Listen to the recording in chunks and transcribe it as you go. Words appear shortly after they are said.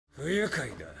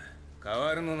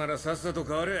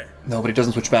No, but he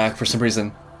doesn't switch back for some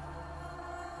reason.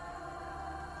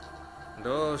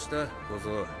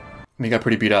 He got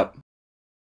pretty beat up.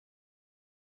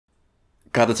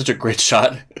 God, that's such a great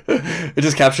shot. It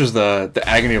just captures the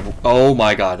agony of... Oh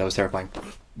my god, that was terrifying.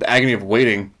 The agony of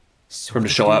waiting for him to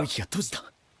show up.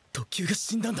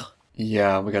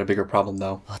 Yeah, we got a bigger problem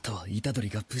though.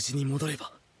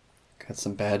 Got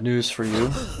some bad news for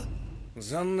you.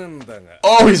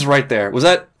 Oh, he's right there. Was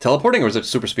that teleporting or was it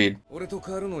super speed?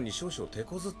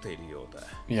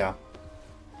 Yeah.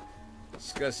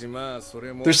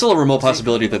 There's still a remote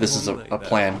possibility that this is a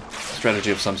plan,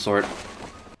 strategy of some sort.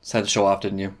 Just had to show off,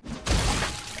 didn't you?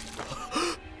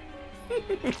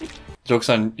 Joke's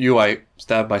on you, I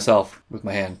stabbed myself with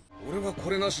my hand.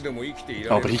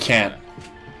 Oh, but he can't.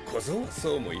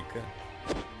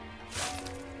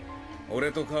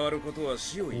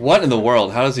 What in the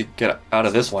world? How does he get out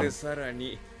of this one? He's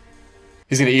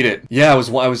gonna eat it. Yeah, I was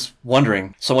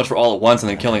wondering. So much for all at once and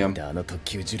then killing him. I feel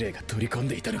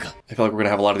like we're gonna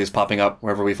have a lot of these popping up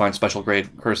wherever we find special grade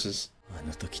curses.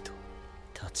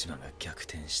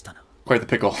 Quite the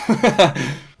pickle.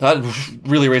 That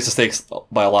really raised the stakes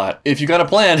by a lot. If you got a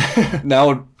plan, now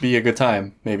would be a good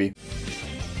time, maybe.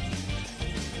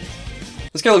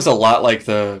 This guy looks a lot like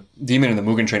the demon in the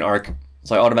Mugen Train arc,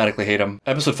 so I automatically hate him.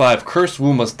 Episode 5, Cursed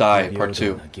Womb Must Die, Part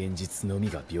 2.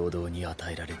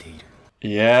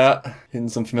 Yeah, hitting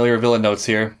some familiar villain notes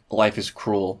here. Life is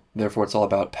cruel, therefore it's all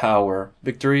about power.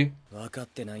 Victory?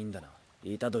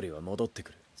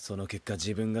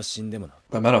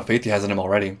 The amount of faith he has in him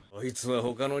already.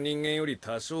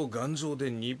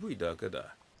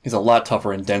 He's a lot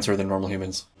tougher and denser than normal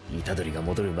humans.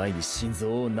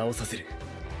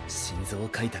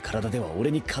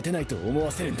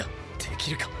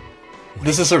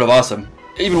 This is sort of awesome.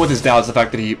 Even with his doubts, the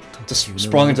fact that he just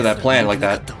sprung into that plan like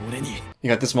that. You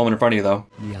got this moment in front of you, though.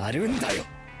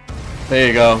 There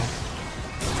you go.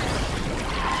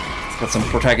 He's got some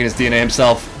protagonist DNA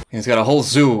himself. He's got a whole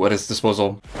zoo at his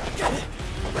disposal.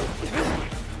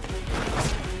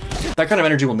 That kind of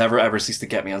energy will never ever cease to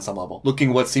get me on some level.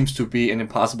 Looking what seems to be an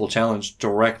impossible challenge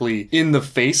directly in the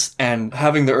face and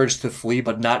having the urge to flee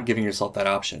but not giving yourself that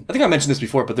option. I think I mentioned this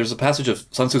before, but there's a passage of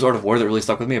Sun Tzu's Art of War that really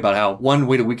stuck with me about how one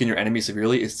way to weaken your enemy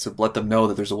severely is to let them know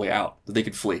that there's a way out, that they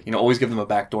could flee. You know, always give them a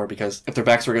back door, because if their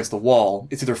backs are against the wall,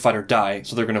 it's either fight or die,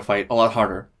 so they're going to fight a lot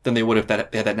harder than they would if they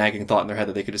had that nagging thought in their head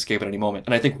that they could escape at any moment.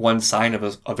 And I think one sign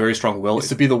of a very strong will is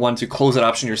to be the one to close that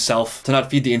option yourself, to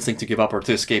not feed the instinct to give up or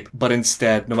to escape, but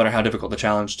instead, no matter how difficult the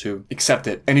challenge, to accept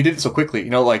it. And he did it so quickly. You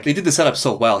know, like, they did the setup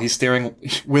so well. He's staring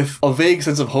with a vague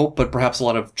sense of hope, but perhaps a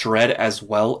lot of dread as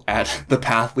well at the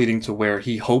path leading to where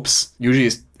he hopes usually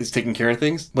is taking care of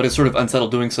things, but is sort of unsettled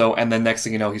doing so, and then next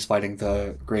thing you know, he's fighting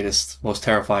the greatest, most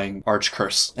terrifying arch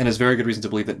curse, and has very good reason to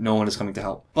believe that no one is coming to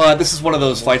help. But this is one of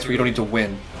those fights where you don't need to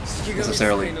win,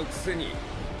 necessarily.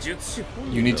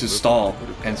 You need to stall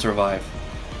and survive.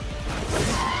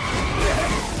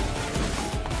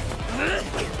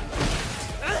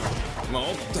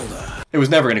 It was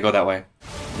never going to go that way.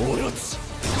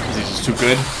 Because he's just too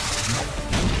good.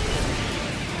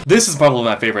 This is probably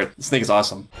my favorite. Snake is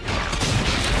awesome.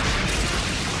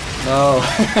 No.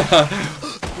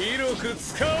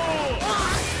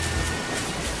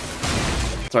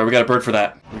 Sorry, we got a bird for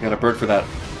that. We got a bird for that.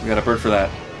 We got a bird for that.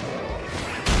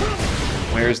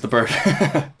 Where's the bird?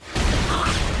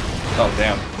 Oh,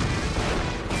 damn.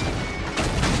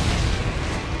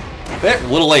 A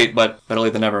little late, but better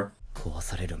late than never.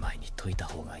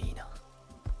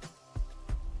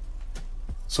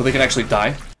 So they can actually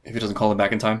die if he doesn't call them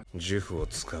back in time?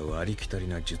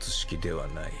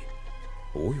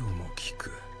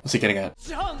 What's he getting at?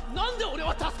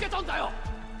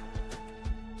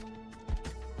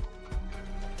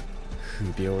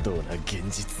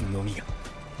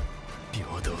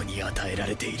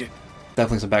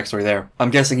 Definitely some backstory there. I'm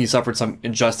guessing he suffered some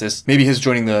injustice. Maybe his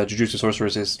joining the Jujutsu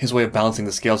Sorcerers is his way of balancing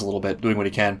the scales a little bit, doing what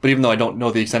he can. But even though I don't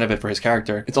know the extent of it for his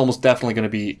character, it's almost definitely going to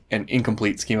be an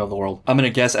incomplete scheme of the world. I'm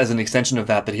going to guess as an extension of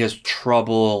that he has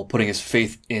trouble putting his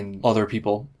faith in other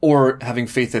people, or having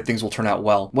faith that things will turn out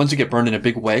well. Once you get burned in a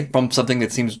big way from something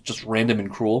that seems just random and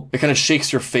cruel, it kind of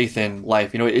shakes your faith in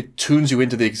life. You know, it tunes you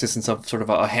into the existence of sort of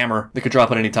a hammer that could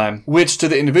drop at any time, which to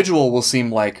the individual will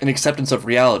seem like an acceptance of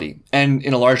reality. And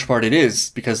in a large part it is,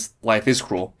 because life is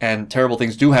cruel and terrible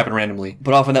things do happen randomly,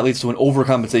 but often that leads to an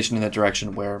overcompensation in that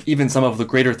direction where even some of the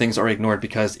greater things are ignored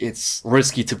because it's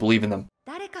risky to believe in them.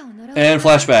 And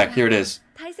flashback, here it is.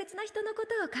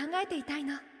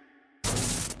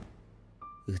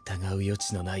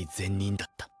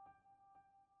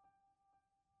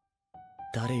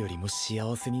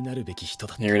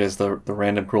 Here it is, the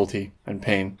random cruelty and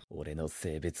pain.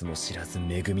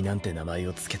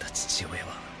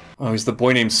 Oh, he's the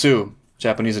boy named Sue,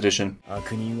 Japanese edition.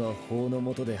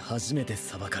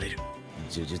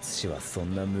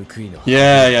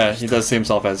 Yeah, he does see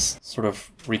himself as sort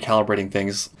of recalibrating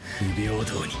things.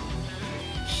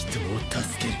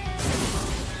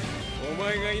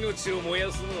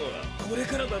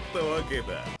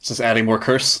 Just adding more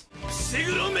curse.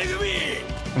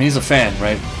 And he's a fan,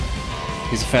 right?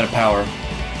 He's a fan of power.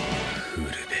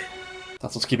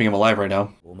 That's what's keeping him alive right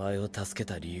now.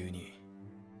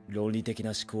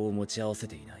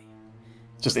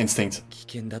 Just instinct.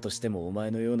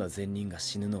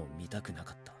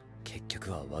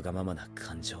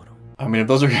 I mean, if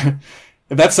those are... if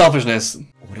that's selfishness...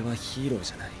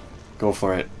 go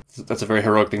for it. That's a very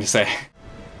heroic thing to say.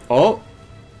 Oh!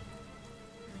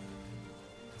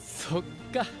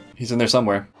 He's in there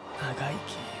somewhere.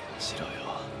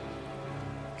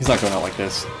 He's not going out like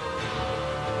this.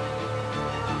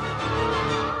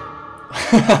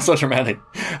 So dramatic.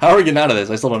 How are we getting out of this?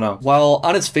 I still don't know. While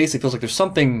on its face it feels like there's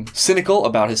something cynical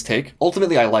about his take,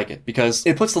 ultimately I like it because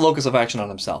it puts the locus of action on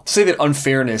himself. To say that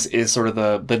unfairness is sort of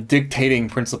the dictating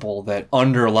principle that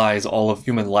underlies all of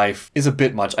human life is a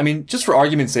bit much. I mean, just for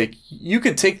argument's sake, you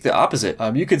could take the opposite.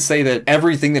 You could say that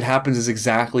everything that happens is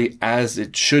exactly as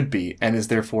it should be and is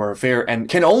therefore fair and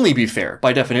can only be fair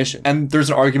by definition. And there's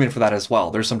an argument for that as well.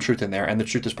 There's some truth in there, and the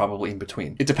truth is probably in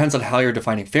between. It depends on how you're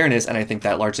defining fairness, and I think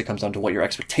that largely comes down to what your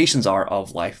expectations are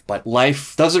of life. But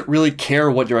life doesn't really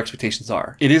care what your expectations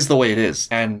are. It is the way it is.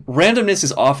 And randomness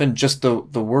is often just the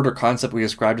word or concept we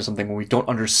ascribe to something when we don't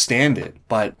understand it.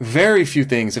 But very few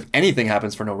things, if anything,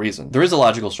 happens for no reason. There is a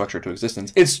logical structure to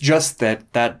existence. It's just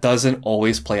that that doesn't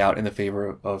always play out in the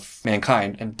favor of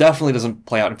mankind, and definitely doesn't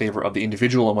play out in favor of the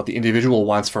individual and what the individual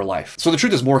wants for life. So the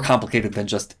truth is more complicated than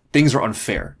just things are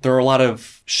unfair. There are a lot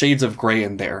of shades of gray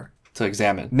in there to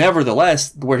examine.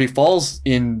 Nevertheless, where he falls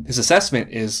in his assessment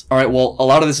is, all right, well, a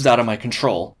lot of this is out of my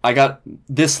control. I got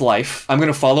this life. I'm going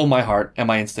to follow my heart and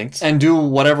my instincts and do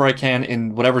whatever I can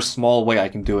in whatever small way I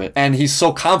can do it. And he's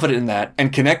so confident in that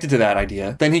and connected to that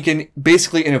idea, then he can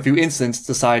basically, in a few instances,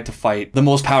 decide to fight the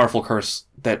most powerful curse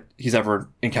that he's ever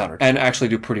encountered and actually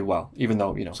do pretty well, even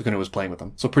though, you know, Sukuna was playing with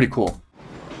him. So pretty cool.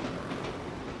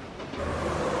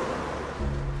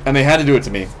 And they had to do it to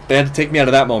me. They had to take me out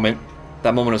of that moment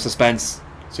of suspense,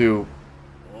 to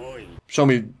show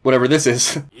me whatever this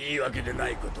is. I'm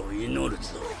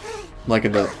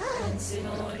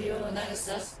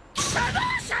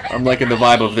liking the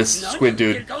vibe of this squid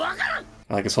dude. I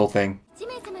like his whole thing.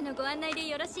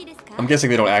 I'm guessing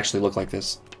they don't actually look like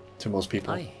this to most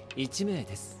people.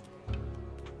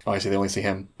 Oh, I see, they only see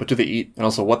him. But do they eat? And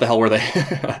also, what the hell were they?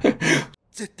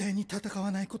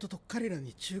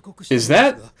 Is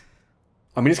that?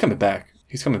 I mean, he's coming back.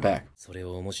 He's coming back.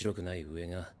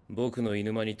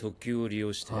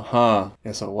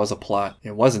 Yeah, so it was a plot.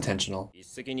 It was intentional.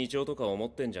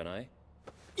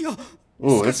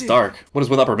 Ooh, it's dark. What is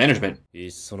with upper management?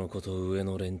 This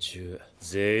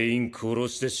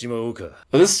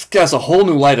casts a whole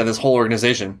new light on this whole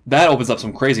organization. That opens up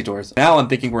some crazy doors. Now I'm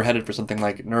thinking we're headed for something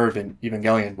like Nerve and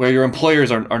Evangelion, where your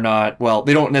employers are not, well,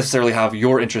 they don't necessarily have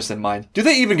your interests in mind. Do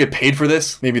they even get paid for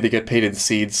this? Maybe they get paid in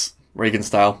seeds. Reagan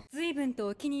style.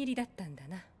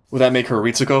 Would that make her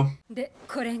Ritsuko?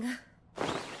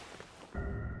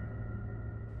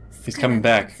 He's coming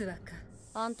back.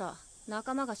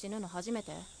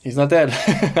 He's not dead.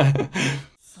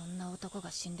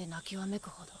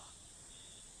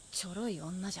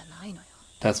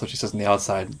 That's what she says on the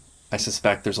outside. I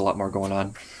suspect there's a lot more going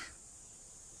on.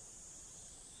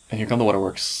 And here come the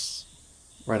waterworks.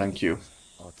 Right on cue.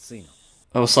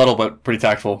 That was subtle but pretty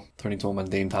tactful, turning to a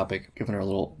mundane topic, giving her a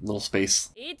little space.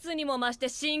 And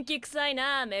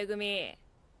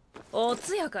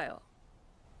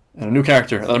a new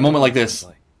character at a moment like this.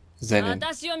 Zenin.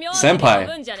 Senpai!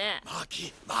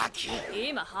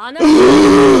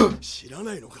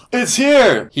 It's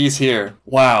here! He's here.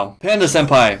 Wow. Panda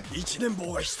Senpai.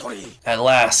 At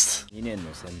last.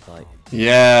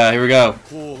 Yeah, here we go.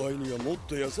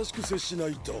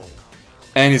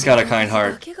 And he's got a kind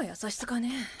heart.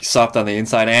 He's soft on the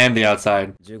inside and the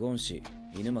outside.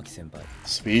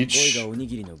 Speech.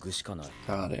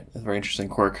 Got it. That's a very interesting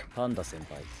quirk.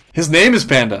 His name is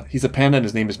Panda. He's a panda and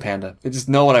his name is Panda. They just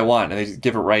know what I want and they just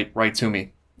give it right to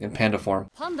me in panda form.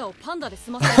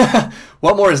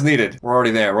 What more is needed? We're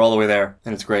already there. We're all the way there.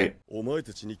 And it's great.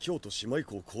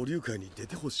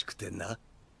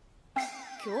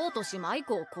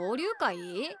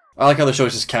 I like how the show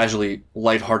is just casually,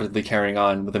 lightheartedly carrying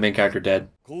on with the main character dead.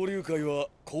 Oh,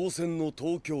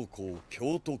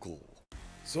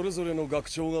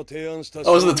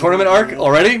 is it the tournament arc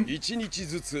already?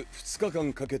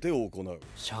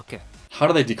 How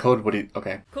do they decode what he...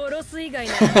 Okay.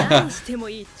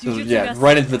 Yeah,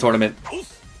 right into the tournament.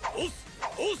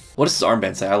 What does his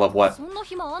armband say? I love what?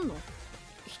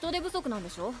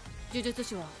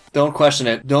 Don't question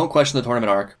it. Don't question the tournament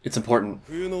arc. It's important.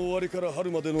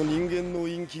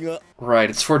 Right,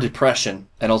 it's for depression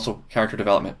and also character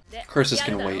development. Curses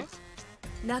can wait.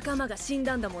 I can't wait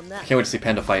to see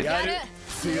Panda fight.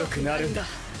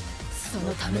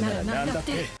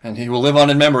 And he will live on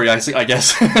in memory, I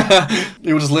guess.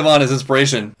 He will just live on as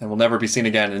inspiration and will never be seen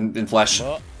again in flesh.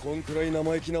 I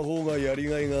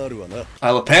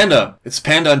love Panda! It's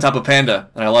Panda on top of Panda,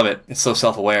 and I love it. It's so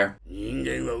self-aware. I'm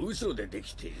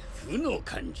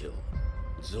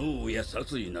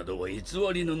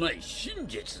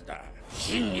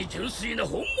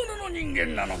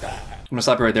gonna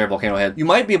stop you right there, Volcano Head. You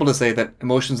might be able to say that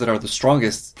emotions that are the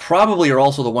strongest probably are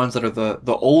also the ones that are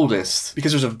the oldest,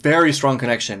 because there's a very strong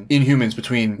connection in humans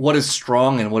between what is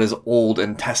strong and what is old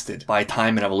and tested by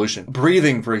time and evolution.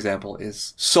 Breathing, for example,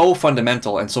 is so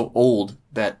fundamental and so old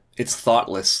that it's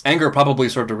thoughtless. Anger probably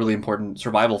served a really important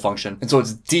survival function, and so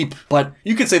it's deep, but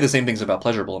you could say the same things about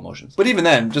pleasurable emotions. But even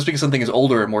then, just because something is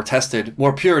older and more tested,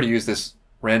 more pure, to use this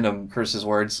random curses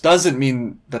words, doesn't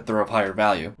mean that they're of higher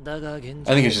value. I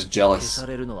think he's just jealous.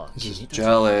 He's just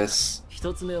jealous.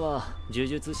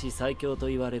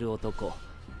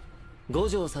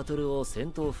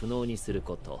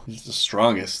 He's the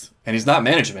strongest. And he's not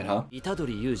management, huh?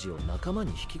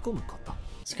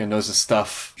 This guy knows his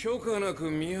stuff.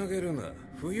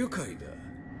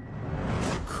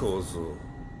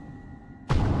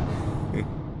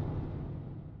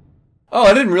 Oh,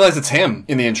 I didn't realize it's him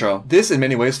in the intro. This, in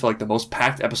many ways, felt like the most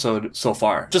packed episode so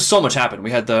far. Just so much happened.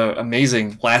 We had the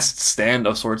amazing last stand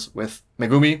of sorts with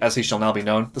Megumi, as he shall now be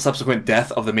known. The subsequent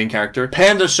death of the main character.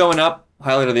 Panda showing up.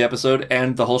 Highlight of the episode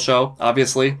and the whole show,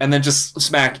 obviously. And then just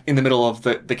smack in the middle of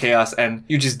the chaos and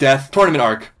Yuji's death. Tournament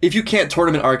arc. If you can't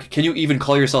tournament arc, can you even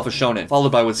call yourself a shonen?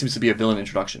 Followed by what seems to be a villain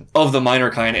introduction. Of the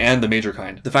minor kind and the major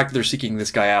kind. The fact that they're seeking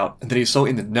this guy out and that he's so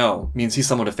in the know means he's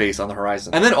someone to face on the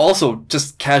horizon. And then also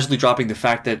just casually dropping the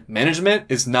fact that management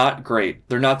is not great.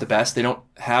 They're not the best. They don't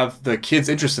have the kids'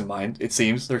 interest in mind, it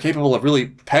seems. They're capable of really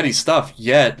petty stuff,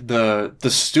 yet the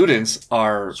students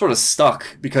are sort of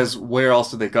stuck because where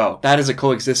else do they go? That is a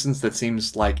coexistence that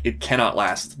seems like it cannot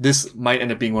last. This might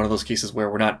end up being one of those cases where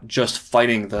we're not just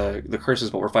fighting the curses,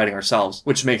 but we're fighting ourselves,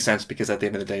 which makes sense because at the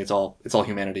end of the day, it's all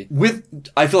humanity. With,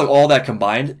 I feel like all that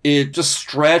combined, it just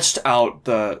stretched out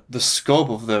the scope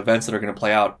of the events that are going to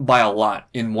play out by a lot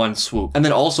in one swoop. And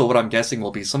then also what I'm guessing will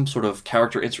be some sort of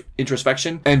character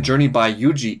introspection and journey by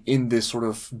Yuji in this sort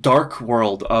of dark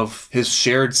world of his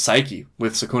shared psyche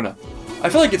with Sukuna. I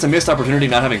feel like it's a missed opportunity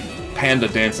not having Panda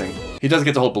dancing. He does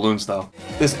get to hold balloons though.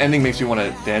 This ending makes me want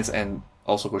to dance and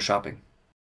also go shopping.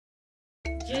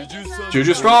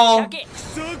 Juju Stroll!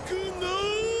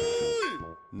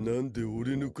 I'm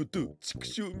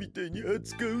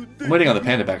waiting on the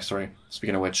Panda backstory,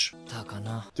 speaking of which.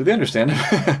 Do they understand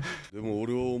him?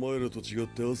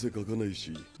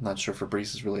 Not sure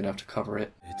Fabrice is really enough to cover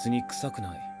it.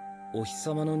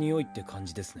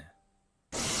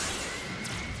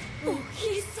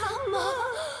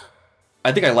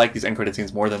 I think I like these end credit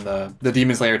scenes more than the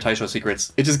Demon Slayer Taisho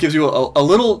secrets. It just gives you a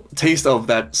little taste of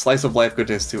that slice of life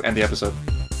goodness to end the episode.